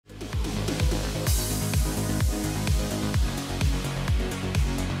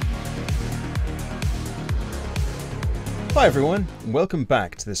Hi everyone, and welcome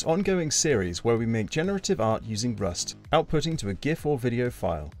back to this ongoing series where we make generative art using Rust, outputting to a GIF or video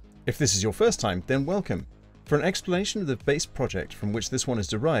file. If this is your first time, then welcome. For an explanation of the base project from which this one is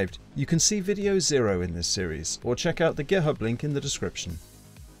derived, you can see video 0 in this series, or check out the GitHub link in the description.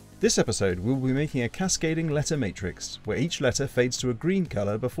 This episode we will be making a cascading letter matrix, where each letter fades to a green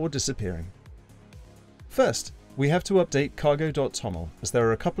color before disappearing. First, we have to update cargo.toml as there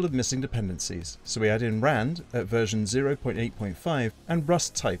are a couple of missing dependencies, so we add in rand at version 0.8.5 and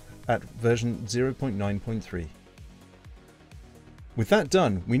rust type at version 0.9.3. With that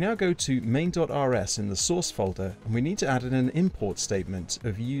done, we now go to main.rs in the source folder and we need to add in an import statement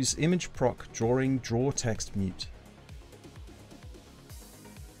of use image proc drawing draw text mute.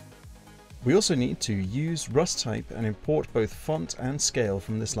 We also need to use rust type and import both font and scale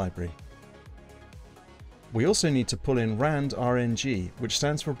from this library. We also need to pull in rand RNG, which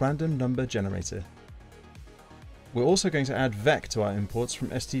stands for random number generator. We're also going to add vec to our imports from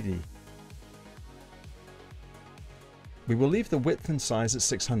std. We will leave the width and size at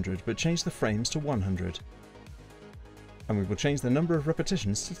 600 but change the frames to 100. And we will change the number of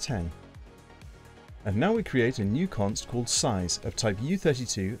repetitions to 10. And now we create a new const called size of type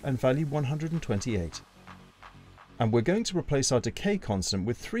U32 and value 128. And we're going to replace our decay constant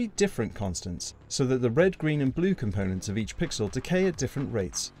with 3 different constants, so that the red, green and blue components of each pixel decay at different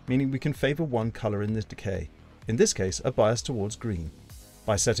rates, meaning we can favour one colour in the decay, in this case a bias towards green,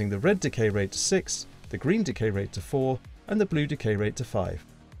 by setting the red decay rate to 6, the green decay rate to 4 and the blue decay rate to 5.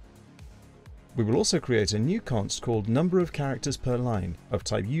 We will also create a new const called number of characters per line of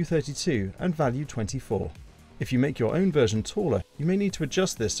type U32 and value 24. If you make your own version taller, you may need to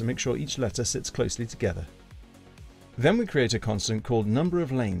adjust this to make sure each letter sits closely together. Then we create a constant called number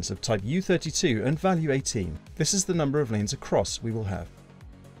of lanes of type U32 and value 18. This is the number of lanes across we will have.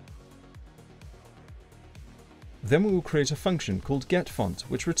 Then we will create a function called getFont,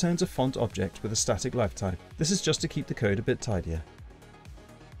 which returns a font object with a static lifetime. This is just to keep the code a bit tidier.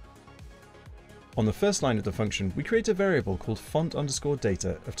 On the first line of the function, we create a variable called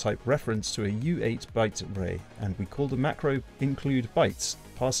font_data of type reference to a U8 byte array, and we call the macro include bytes,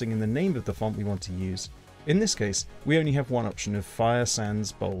 passing in the name of the font we want to use. In this case, we only have one option of Fire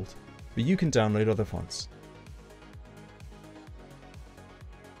Sans Bold, but you can download other fonts.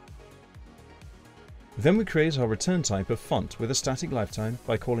 Then we create our return type of font with a static lifetime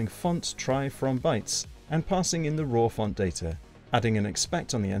by calling font try from bytes and passing in the raw font data, adding an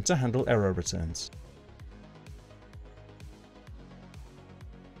expect on the end to handle error returns.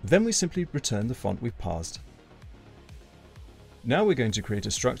 Then we simply return the font we've parsed. Now we're going to create a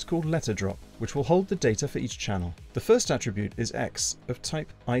struct called letterdrop, which will hold the data for each channel. The first attribute is x of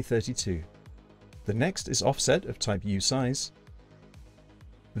type i32. The next is offset of type usize.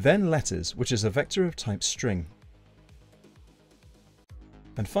 Then letters, which is a vector of type string.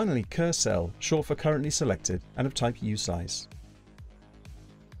 And finally cursel, short for currently selected, and of type usize.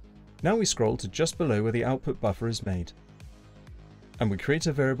 Now we scroll to just below where the output buffer is made. And we create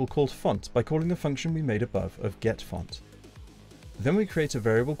a variable called font by calling the function we made above of getFont. Then we create a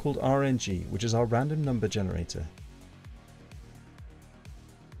variable called RNG, which is our random number generator.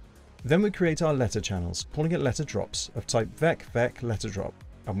 Then we create our letter channels, calling it letter drops of type vec letter drop,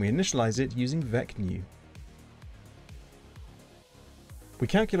 and we initialize it using vec new. We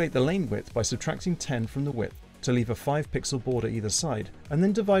calculate the lane width by subtracting 10 from the width to leave a 5 pixel border either side, and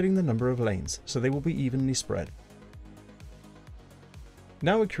then dividing the number of lanes so they will be evenly spread.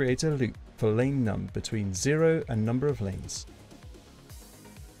 Now we create a loop for lane num between 0 and number of lanes.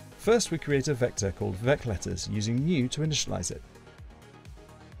 First we create a vector called vecletters using new to initialize it.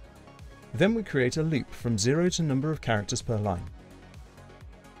 Then we create a loop from 0 to number of characters per line.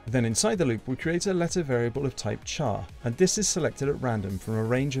 Then inside the loop we create a letter variable of type char, and this is selected at random from a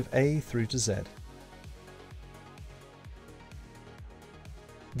range of A through to Z.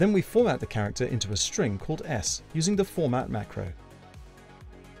 Then we format the character into a string called S using the format macro.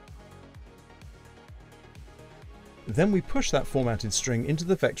 Then we push that formatted string into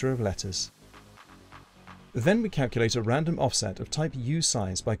the vector of letters. Then we calculate a random offset of type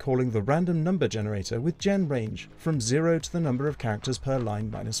usize by calling the random number generator with genRange from 0 to the number of characters per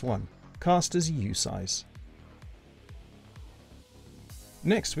line -1, cast as usize.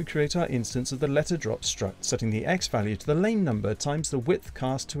 Next we create our instance of the letterdrop struct, setting the x value to the lane number times the width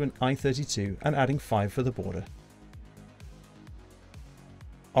cast to an i32 and adding 5 for the border.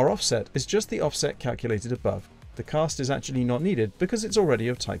 Our offset is just the offset calculated above. The cast is actually not needed because it's already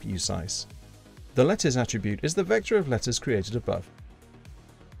of type usize. The letters attribute is the vector of letters created above.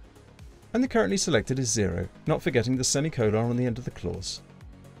 And the currently selected is 0, not forgetting the semicolon on the end of the clause.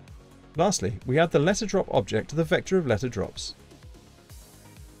 Lastly, we add the letter drop object to the vector of letter drops.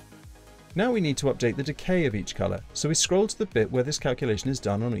 Now we need to update the decay of each colour, so we scroll to the bit where this calculation is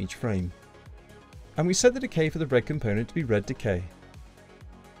done on each frame. And we set the decay for the red component to be red decay,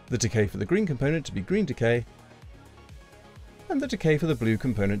 the decay for the green component to be green decay, and the decay for the blue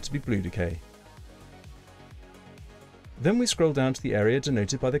component to be blue decay. Then we scroll down to the area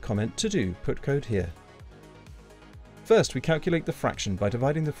denoted by the comment "To do, put code here." First, we calculate the fraction by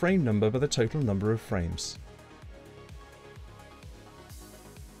dividing the frame number by the total number of frames.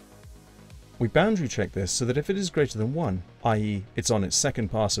 We boundary check this so that if it is greater than 1, i.e. it's on its second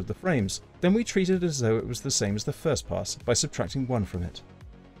pass of the frames, then we treat it as though it was the same as the first pass by subtracting 1 from it.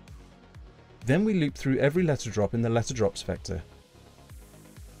 Then we loop through every letter drop in the letter drops vector.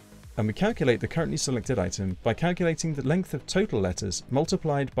 And we calculate the currently selected item by calculating the length of total letters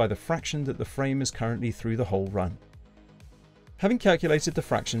multiplied by the fraction that the frame is currently through the whole run. Having calculated the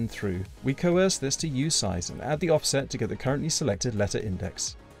fraction through, we coerce this to usize and add the offset to get the currently selected letter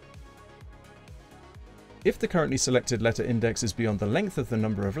index. If the currently selected letter index is beyond the length of the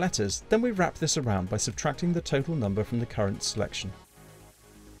number of letters, then we wrap this around by subtracting the total number from the current selection.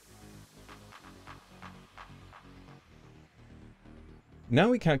 Now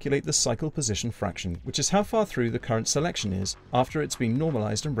we calculate the cycle position fraction, which is how far through the current selection is after it's been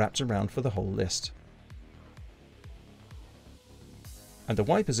normalized and wrapped around for the whole list. And the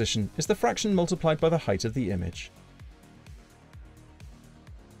Y position is the fraction multiplied by the height of the image.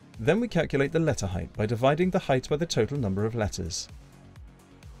 Then we calculate the letter height by dividing the height by the total number of letters.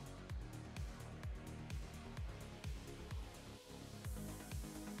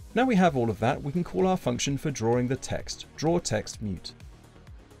 Now we have all of that, we can call our function for drawing the text, drawTextMute.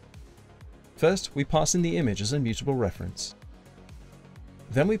 First, we pass in the image as a mutable reference.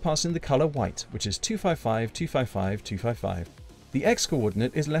 Then we pass in the color white, which is 255, 255, 255. The x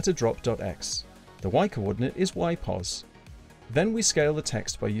coordinate is letterdrop.x. The y coordinate is ypos. Then we scale the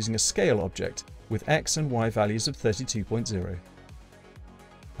text by using a scale object with x and y values of 32.0.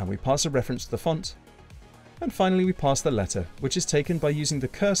 And we pass a reference to the font. And finally we pass the letter, which is taken by using the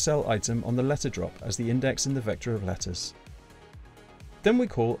cursor item on the letter drop as the index in the vector of letters. Then we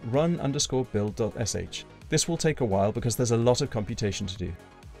call run_build.sh. This will take a while because there's a lot of computation to do.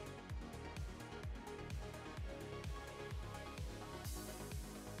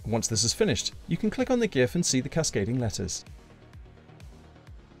 Once this is finished, you can click on the GIF and see the cascading letters.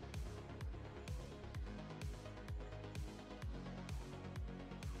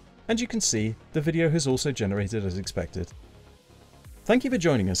 And you can see the video has also generated as expected. Thank you for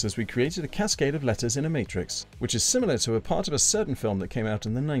joining us as we created a cascade of letters in a matrix, which is similar to a part of a certain film that came out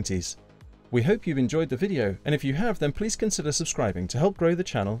in the 90s. We hope you've enjoyed the video, and if you have, then please consider subscribing to help grow the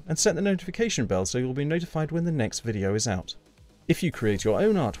channel and set the notification bell so you'll be notified when the next video is out. If you create your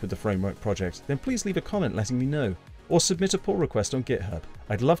own art with the Framework project, then please leave a comment letting me know, or submit a pull request on GitHub.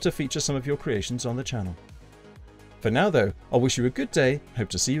 I'd love to feature some of your creations on the channel. For now though, I'll wish you a good day, hope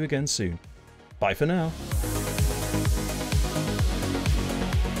to see you again soon. Bye for now.